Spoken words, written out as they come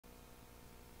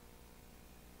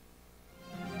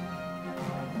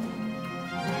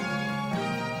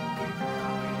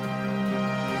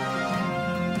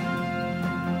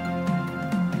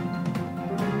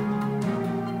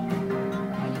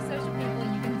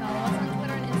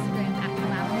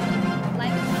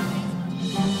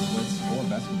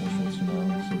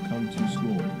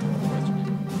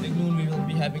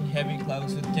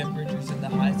clouds with temperatures in the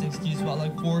high 60s, while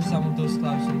like for some of those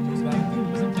clouds will lose about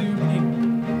 30% to humidity.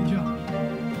 Good job.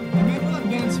 The wind will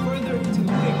advance further into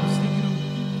the lake, sneaking over the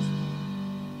beaches.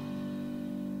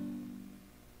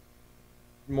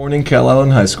 Good morning,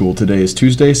 Calallen High School. Today is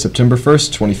Tuesday, September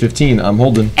 1st, 2015. I'm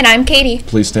Holden. And I'm Katie.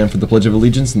 Please stand for the Pledge of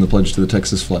Allegiance and the pledge to the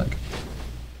Texas flag.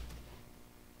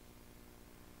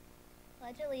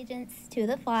 Pledge allegiance to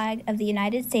the flag of the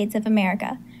United States of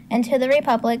America and to the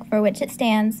republic for which it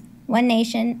stands, one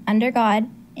nation, under God,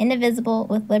 indivisible,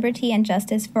 with liberty and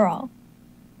justice for all.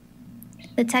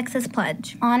 The Texas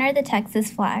Pledge. Honor the Texas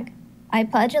flag. I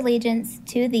pledge allegiance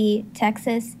to thee,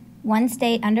 Texas, one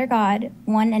state under God,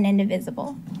 one and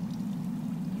indivisible.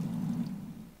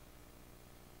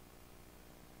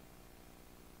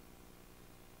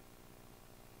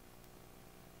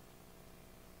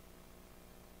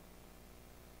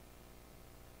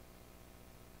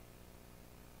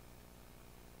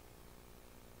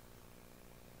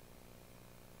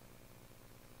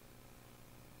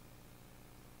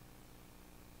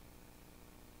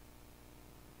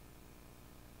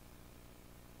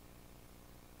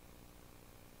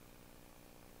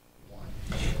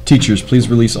 Teachers, please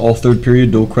release all third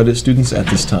period dual credit students at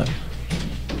this time.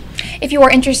 If you are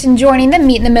interested in joining the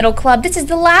Meet in the Middle Club, this is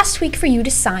the last week for you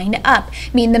to sign up.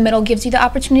 Meet in the Middle gives you the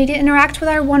opportunity to interact with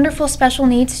our wonderful special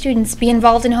needs students, be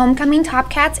involved in homecoming, Top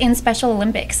Cats, and Special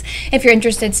Olympics. If you're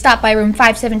interested, stop by room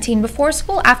 517 before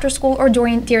school, after school, or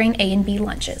during A and B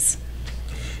lunches.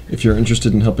 If you're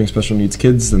interested in helping special needs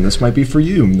kids, then this might be for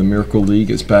you. The Miracle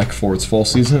League is back for its fall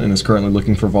season and is currently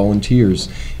looking for volunteers.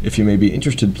 If you may be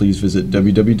interested, please visit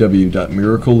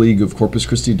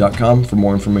www.miracleleagueofcorpuschristi.com for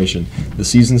more information. The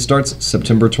season starts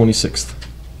September 26th.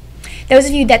 Those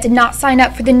of you that did not sign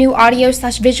up for the new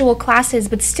audio/visual classes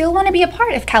but still want to be a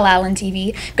part of Calallen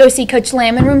TV, go see Coach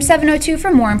Lamb in room 702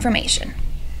 for more information.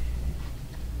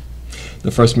 The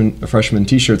freshman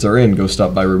t-shirts are in. Go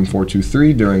stop by room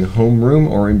 423 during homeroom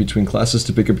or in between classes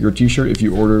to pick up your t-shirt if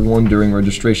you ordered one during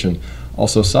registration.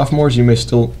 Also, sophomores, you may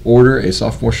still order a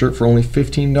sophomore shirt for only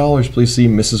 $15. Please see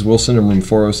Mrs. Wilson in room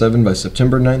 407 by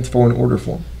September 9th for an order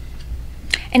form.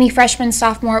 Any freshman,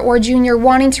 sophomore, or junior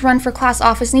wanting to run for class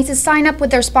office needs to sign up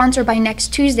with their sponsor by next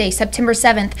Tuesday, September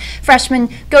 7th. Freshmen,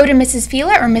 go to Mrs.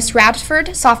 Fila or Miss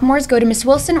Rapsford. Sophomores, go to Miss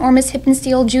Wilson or Miss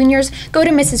Hippensteel. Juniors, go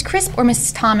to Mrs. Crisp or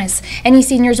Mrs. Thomas. Any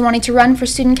seniors wanting to run for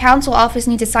student council office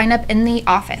need to sign up in the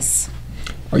office.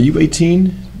 Are you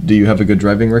 18? Do you have a good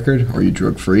driving record? Are you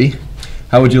drug-free?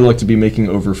 How would you like to be making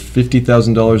over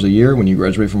 $50,000 a year when you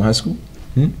graduate from high school?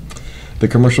 The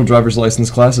commercial driver's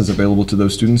license class is available to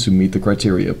those students who meet the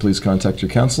criteria. Please contact your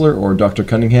counselor or Dr.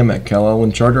 Cunningham at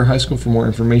Calallen Charter High School for more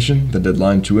information. The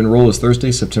deadline to enroll is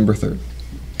Thursday, September 3rd.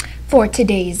 For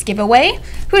today's giveaway,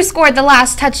 who scored the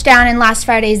last touchdown in last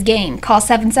Friday's game? Call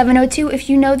 7702 if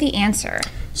you know the answer.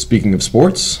 Speaking of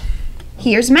sports,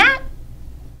 here's Matt.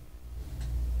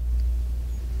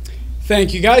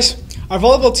 Thank you, guys. Our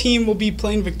volleyball team will be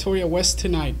playing Victoria West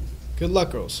tonight. Good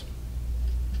luck, girls.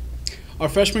 Our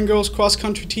freshman girls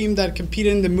cross-country team that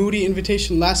competed in the Moody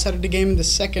Invitation last Saturday game in the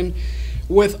second,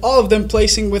 with all of them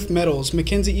placing with medals.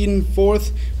 Mackenzie Eden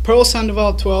 4th, Pearl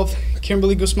Sandoval 12th,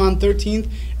 Kimberly Guzman 13th,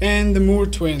 and the Moore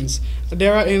twins,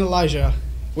 Adara and Elijah,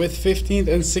 with 15th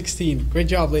and 16th. Great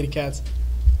job, Lady Cats.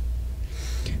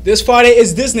 This Friday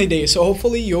is Disney Day, so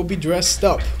hopefully you'll be dressed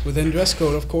up, within dress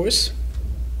code, of course.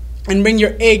 And bring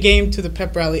your A game to the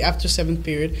pep rally after 7th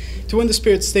period to win the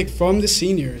Spirit Stick from the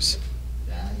seniors.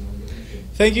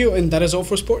 Thank you, and that is all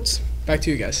for sports. Back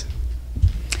to you guys.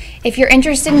 If you're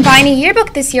interested in buying a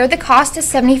yearbook this year, the cost is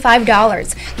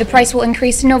 $75. The price will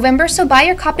increase in November, so buy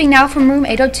your copy now from room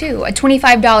 802. A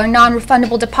 $25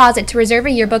 non-refundable deposit to reserve a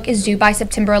yearbook is due by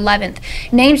September 11th.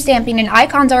 Name stamping and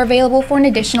icons are available for an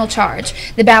additional charge.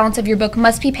 The balance of your book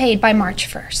must be paid by March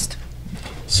 1st.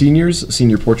 seniors,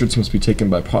 senior portraits must be taken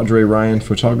by Padre Ryan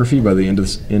Photography by the end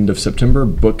of September.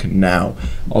 Book now.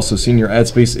 Also, senior ad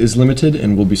space is limited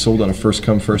and will be sold on a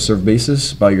first-come, first-served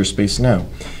basis. Buy your space now.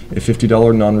 A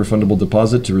 $50 non-refundable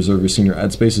deposit to reserve your senior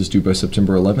ad space is due by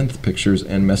September 11th. Pictures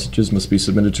and messages must be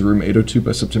submitted to room 802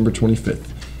 by September 25th.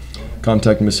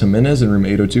 Contact Ms. Jimenez in room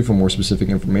 802 for more specific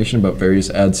information about various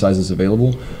ad sizes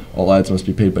available. All ads must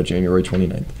be paid by January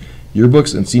 29th.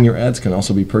 Yearbooks and senior ads can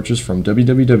also be purchased from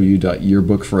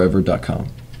www.yearbookforever.com.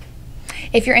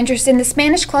 If you're interested in the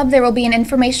Spanish Club, there will be an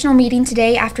informational meeting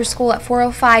today after school at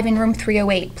 4:05 in room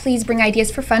 308. Please bring ideas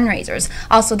for fundraisers.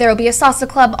 Also, there will be a Salsa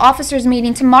Club officers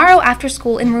meeting tomorrow after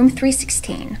school in room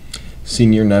 316.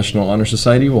 Senior National Honor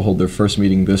Society will hold their first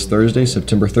meeting this Thursday,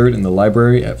 September 3rd, in the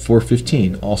library at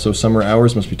 4:15. Also, summer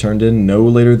hours must be turned in no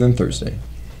later than Thursday.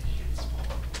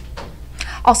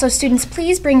 Also, students,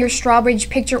 please bring your Strawbridge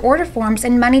picture order forms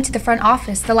and money to the front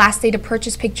office. The last day to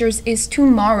purchase pictures is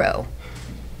tomorrow.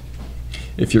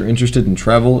 If you're interested in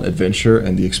travel, adventure,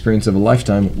 and the experience of a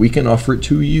lifetime, we can offer it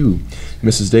to you.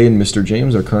 Mrs. Day and Mr.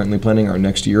 James are currently planning our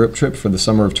next Europe trip for the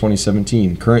summer of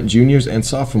 2017. Current juniors and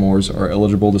sophomores are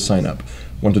eligible to sign up.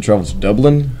 Want to travel to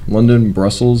Dublin, London,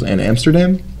 Brussels, and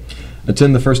Amsterdam?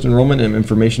 Attend the first enrollment and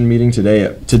information meeting today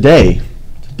at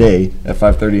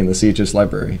 5:30 in the CHS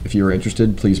library. If you are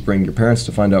interested, please bring your parents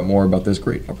to find out more about this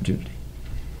great opportunity.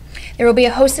 There will be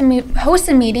a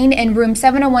HOSA meeting in room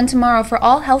 701 tomorrow for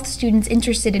all health students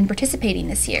interested in participating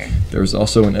this year. There is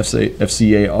also an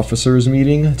FCA officers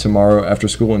meeting tomorrow after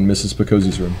school in Mrs.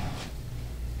 Picozzi's room.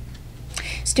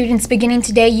 Students, beginning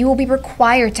today, you will be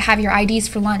required to have your IDs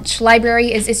for lunch. The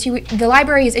library is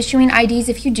issuing IDs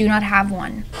if you do not have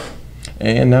one.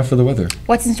 And now for the weather.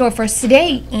 What's in store for us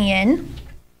today, Ian?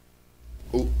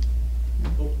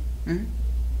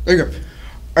 There you go.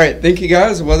 Alright, thank you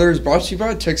guys. The weather is brought to you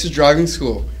by Texas Driving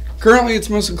School. Currently it's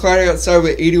mostly cloudy outside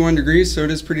with 81 degrees, so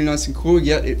it is pretty nice and cool,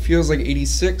 yet it feels like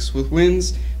 86 with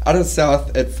winds out of the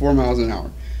south at 4 miles an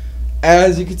hour.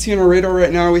 As you can see on our radar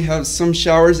right now, we have some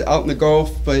showers out in the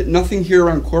Gulf, but nothing here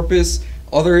around Corpus.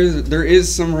 There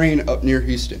is some rain up near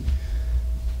Houston.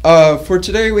 For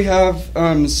today, we have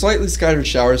slightly scattered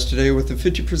showers today with a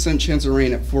 50% chance of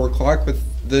rain at 4 o'clock, with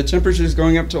the temperatures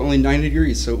going up to only 90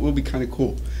 degrees, so it will be kind of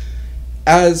cool.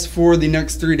 As for the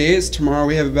next 3 days, tomorrow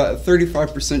we have about a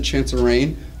 35% chance of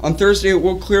rain. On Thursday, it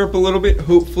will clear up a little bit,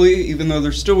 hopefully, even though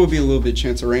there still will be a little bit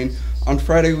chance of rain. On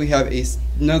Friday, we have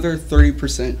another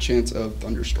 30% chance of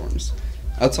thunderstorms.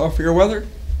 That's all for your weather.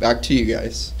 Back to you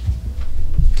guys.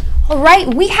 All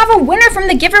right, we have a winner from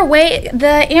the giveaway.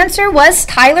 The answer was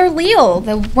Tyler Leal.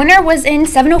 The winner was in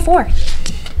 704.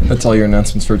 That's all your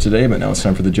announcements for today, but now it's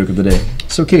time for the joke of the day.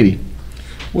 So, Katie,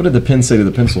 what did the pen say to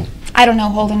the pencil? I don't know,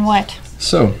 Holden, what?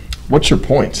 So, what's your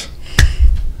point?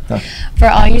 For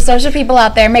all you social people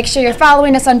out there, make sure you're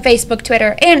following us on Facebook,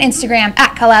 Twitter, and Instagram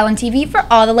at Calallen TV for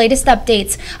all the latest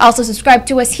updates. Also, subscribe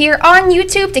to us here on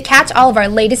YouTube to catch all of our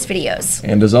latest videos.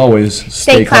 And as always,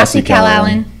 stay classy,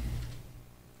 Calallen.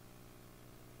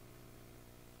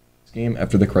 Game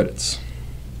after the credits.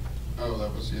 Oh,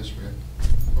 that was yesterday.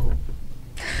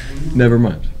 Never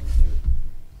mind.